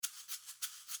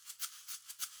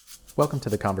Welcome to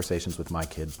the Conversations with My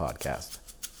Kid podcast.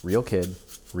 Real kid,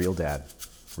 real dad,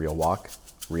 real walk,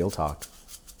 real talk,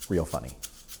 real funny.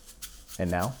 And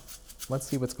now, let's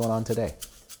see what's going on today.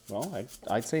 Well,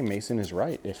 I'd say Mason is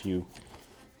right. If you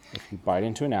bite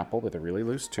into an apple with a really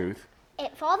loose tooth,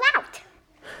 it falls out.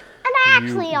 And I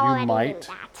actually already knew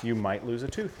that. You might lose a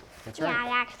tooth. That's right. Yeah,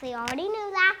 I actually already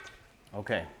knew that.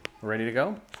 Okay, ready to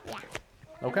go? Yeah.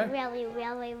 Okay. I really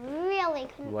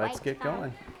couldn't wait Let's get to go.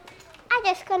 going. I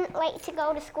just couldn't wait to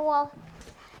go to school.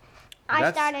 I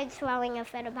That's- started throwing a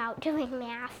fit about doing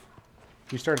math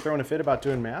You started throwing a fit about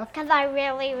doing math? because I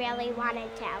really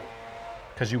wanted to.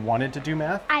 Because you wanted to do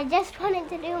math? I just wanted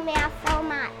to do math so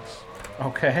much.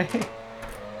 Okay.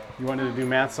 You wanted to do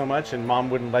math so much and Mom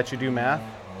wouldn't let you do math?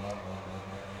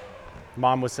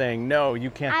 Mom was saying, no, you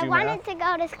can't I do wanted math? to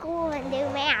go to school and do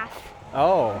math.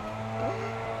 Oh.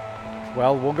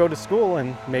 Well, we'll go to school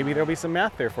and maybe there'll be some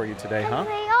math there for you today, huh? Because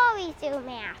we always do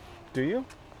math. Do you?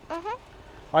 Mhm.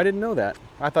 I didn't know that.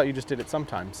 I thought you just did it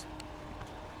sometimes.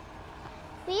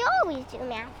 We always do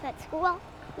math at school.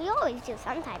 We always do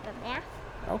some type of math,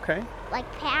 Okay. like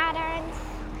patterns.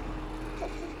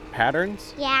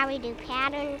 Patterns? Yeah, we do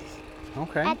patterns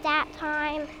Okay. at that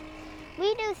time.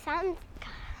 We do some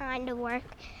kind of work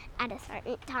at a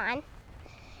certain time,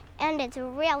 and it's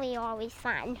really always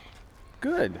fun.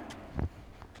 Good.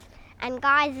 And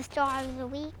Guy's the star of the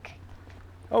week.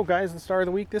 Oh, Guy's the star of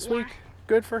the week this Yeah. week?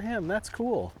 Good for him. That's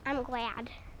cool. I'm glad.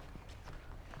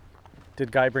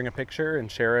 Did Guy bring a picture and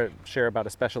share about a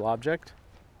special object?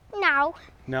 No,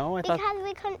 No, I thought. because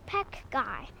we couldn't pick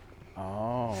Guy.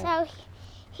 Oh. So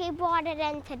he brought it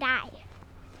in today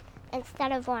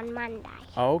instead of on Monday.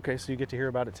 Oh, okay. So you get to hear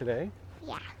about it today?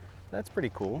 Yeah. That's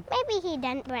pretty cool. Maybe he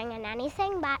didn't bring in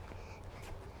anything, but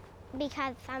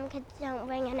because some kids don't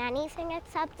bring in anything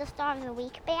except the Star of the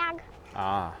Week bag.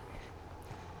 Ah.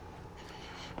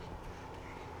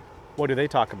 What do they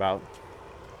talk about?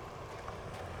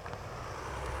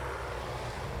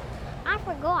 I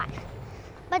forgot.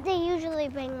 But they usually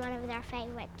bring one of their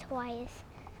favorite toys,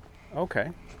 Okay.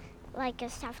 like a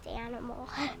stuffed animal.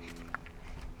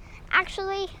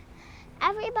 Actually,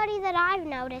 everybody that I've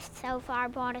noticed so far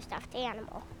brought a stuffed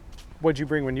animal. What'd you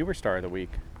bring when you were star of the week?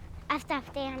 A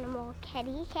stuffed animal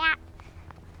kitty cat.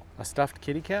 A stuffed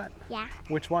kitty cat? Yeah,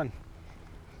 Which one?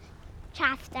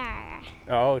 Chester.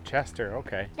 Oh, Chester.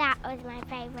 Okay. That was my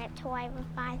favorite toy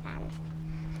by them.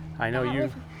 I know That you.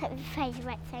 was my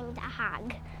favorite thing to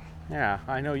hug. Yeah,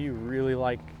 I know you really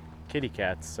like kitty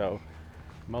cats, so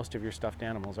most of your stuffed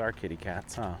animals are kitty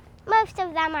cats, huh? Most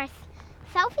of them are.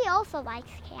 Sophie also likes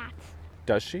cats.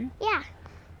 Does she? Yeah.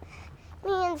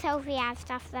 Me and Sophie have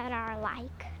stuff that are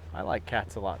alike. I like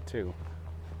cats a lot too.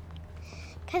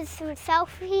 Because me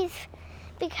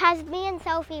and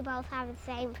Sophie both have the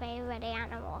same favorite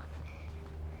animal,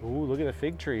 Ooh, look at the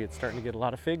fig tree. It's starting to get a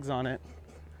lot of figs on it.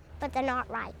 but they're not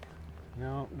ripe.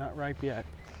 No, not ripe yet.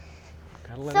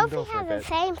 Gotta let 'em go Sophie for a has the bit.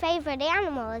 same favorite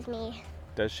animal as me.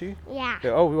 Does she? Yeah.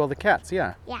 Oh, well, the cats,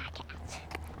 yeah. Yeah, cats.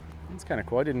 That's kind of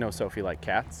cool. I didn't know Sophie liked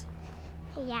cats.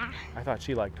 Yeah. I thought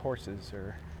she liked horses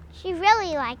or... She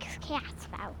really likes cats,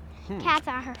 though. Hmm. Cats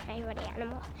are her favorite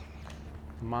animal.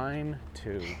 Mine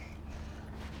too.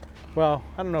 Well,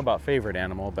 I don't know about favorite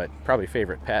animal, but probably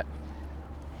favorite pet.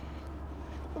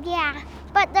 Yeah,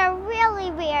 but they're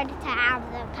really weird to have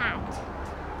the pet.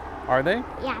 Are they?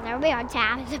 Yeah, they're weird to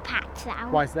have the pet, though.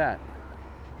 Why's that?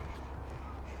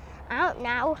 I don't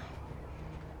know.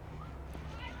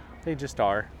 They just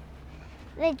are.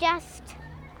 They just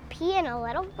pee in a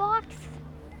little box?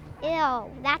 Ew,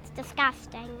 that's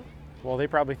disgusting. Well, they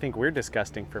probably think we're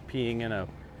disgusting for peeing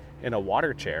in a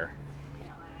water chair.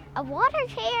 A water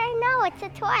chair? No, it's a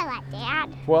toilet, Dad.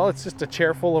 Well, it's just a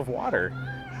chair full of water.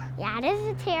 Yeah, it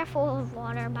is a chair full of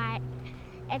water, but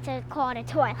it's called a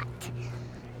toilet.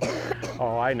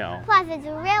 Oh, I know. Plus, it's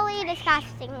really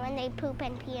disgusting when they poop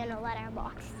and pee in a litter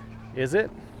box. Is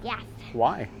it? Yes,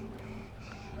 Why?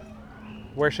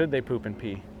 Where should they poop and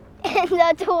pee? in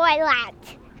the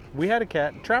toilet. We had a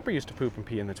cat. Trapper used to poop and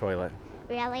pee in the toilet.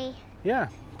 Really? Yeah.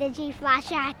 Did you flush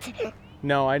it?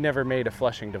 No, I never made a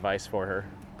flushing device for her,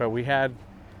 but we had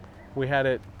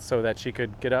it so that she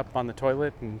could get up on the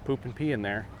toilet and poop and pee in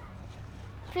there.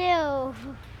 Phew.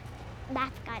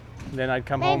 That's good. Then I'd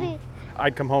come Maybe. home.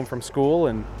 I'd come home from school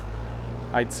and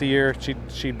I'd see her.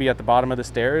 She'd be at the bottom of the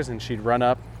stairs and she'd run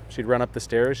up the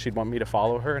stairs. She'd want me to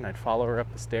follow her, and I'd follow her up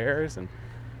the stairs, and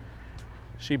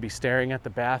she'd be staring at the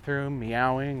bathroom,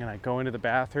 meowing, and I'd go into the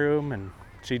bathroom, and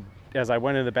as I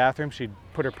went into the bathroom, she'd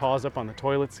put her paws up on the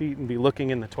toilet seat and be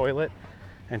looking in the toilet,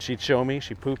 and she'd show me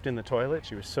she pooped in the toilet.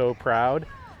 She was so proud.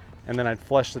 and then I'd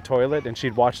flush the toilet, and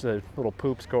she'd watch the little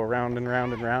poops go around and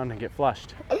round and round and get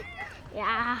flushed.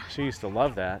 Yeah. She used to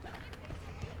love that.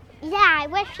 Yeah, I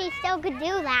wish she still could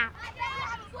do that.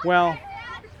 Well,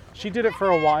 she did it for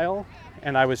a while,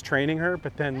 and I was training her,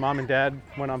 but then Mom and Dad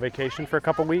went on vacation for a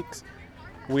couple weeks.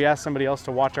 We asked somebody else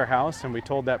to watch our house, and we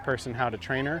told that person how to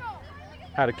train her,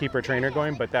 how to keep her trainer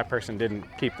going, but that person didn't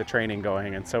keep the training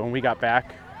going. And so when we got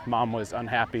back, Mom was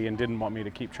unhappy and didn't want me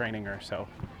to keep training her, so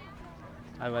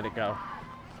I let it go.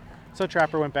 So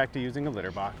Trapper went back to using a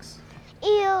litter box. Ew,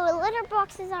 litter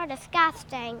boxes are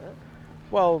disgusting.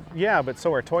 Well, yeah, but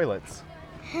so are toilets.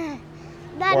 They're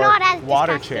Or not as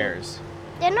water disgusting. chairs.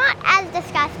 They're not as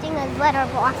disgusting as litter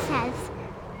boxes.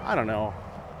 I don't know.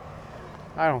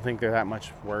 I don't think they're that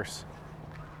much worse.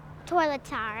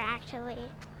 Toilets are actually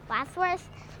less worse.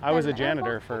 I was a than litter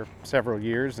janitor boxes. for several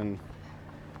years, and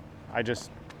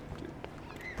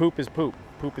poop is poop.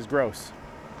 Poop is gross.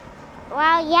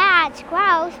 Well, yeah, it's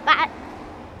gross, but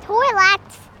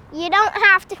toilets, you don't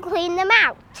have to clean them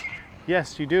out.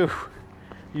 Yes, you do.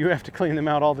 You have to clean them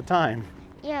out all the time.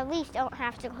 You at least don't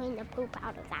have to clean the poop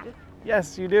out of them.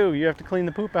 Yes, you do. You have to clean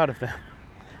the poop out of them.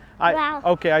 Well,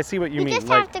 Okay, I see what you mean. just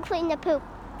have to clean the poop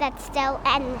that's still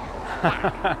in.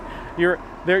 You're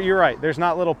right. There's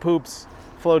not little poops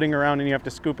floating around and you have to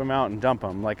scoop them out and dump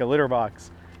them. Like a litter box,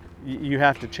 you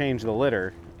have to change the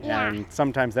litter. Yeah. And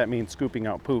sometimes that means scooping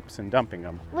out poops and dumping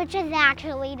them. Which is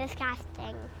actually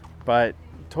disgusting. But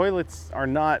toilets are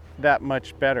not that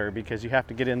much better because you have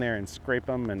to get in there and scrape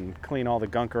them and clean all the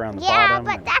gunk around the Yeah, bottom.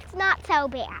 but that's not so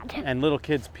bad. And little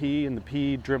kids pee, and the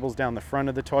pee dribbles down the front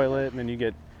of the toilet, and then you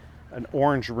get an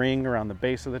orange ring around the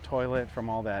base of the toilet from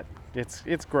all that.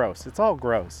 It's gross. It's all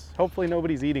gross. Hopefully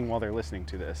nobody's eating while they're listening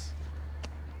to this.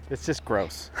 It's just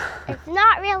gross. It's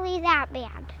not really that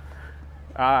bad.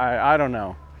 I don't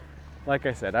know. Like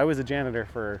I said, I was a janitor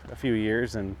for a few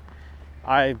years, and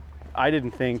I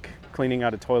didn't think cleaning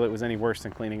out a toilet was any worse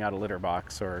than cleaning out a litter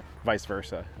box or vice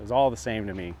versa. It was all the same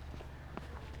to me.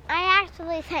 I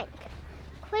actually think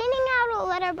cleaning out a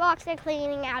litter box or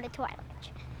cleaning out a toilet,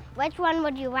 which one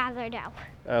would you rather do?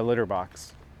 A litter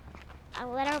box. A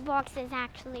litter box is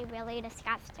actually really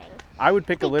disgusting. I would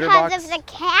pick a litter box. Because if the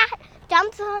cat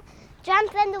jumps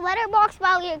in the litter box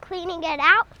while you're cleaning it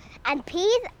out and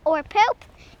pees or poops,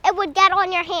 it would get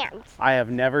on your hands. I have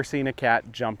never seen a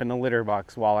cat jump in a litter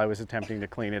box while I was attempting to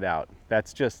clean it out.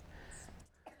 That's just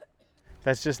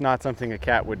not something a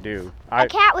cat would do. A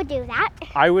cat would do that.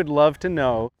 I would love to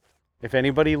know if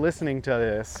anybody listening to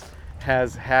this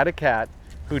has had a cat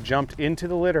who jumped into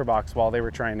the litter box while they were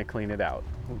trying to clean it out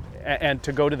and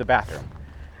to go to the bathroom.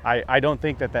 I don't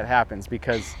think that happens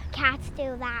because Cats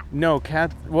do that. no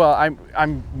cat. Well,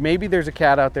 I'm maybe there's a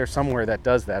cat out there somewhere that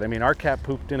does that. I mean, our cat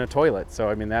pooped in a toilet, so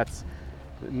I mean that's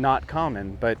not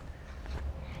common. But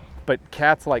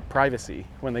cats like privacy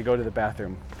when they go to the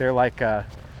bathroom. They're like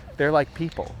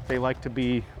people. They like to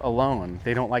be alone.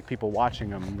 They don't like people watching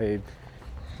them.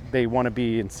 They want to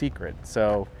be in secret.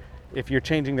 So if you're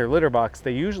changing their litter box,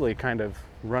 they usually kind of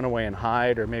run away and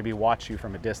hide or maybe watch you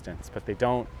from a distance. But they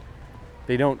don't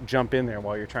jump in there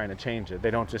while you're trying to change it.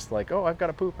 They don't just like, oh, I've got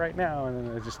to poop right now, and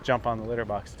then they just jump on the litter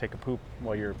box to take a poop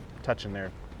while you're touching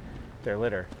their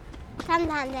litter.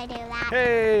 Sometimes I do that.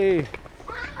 Hey,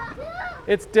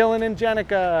 it's Dylan and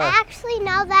Jenica. I actually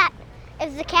know that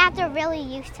if the cats are really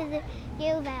used to you,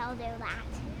 they'll do that.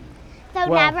 So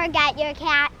Well- never get your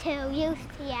cat too used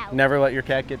to you. Never let your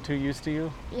cat get too used to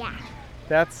you. Yeah,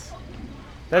 That's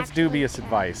Actually dubious true.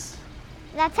 advice.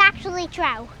 that's actually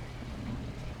true.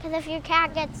 Because if your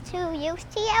cat gets too used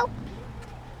to you,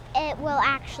 it will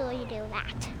actually do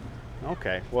that.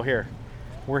 Okay, well here,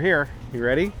 we're here. You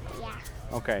ready? Yeah.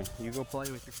 Okay, you go play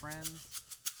with your friends.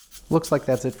 Looks like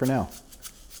that's it for now.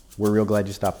 We're real glad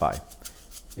you stopped by.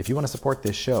 If you want to support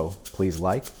this show, please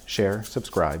like, share,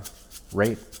 subscribe,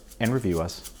 rate, and review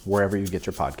us wherever you get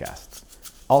your podcasts.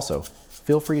 Also,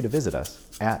 feel free to visit us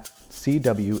at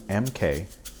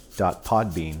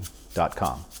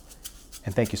cwmk.podbean.com.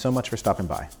 And thank you so much for stopping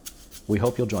by. We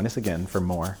hope you'll join us again for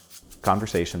more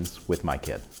Conversations with My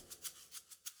Kid.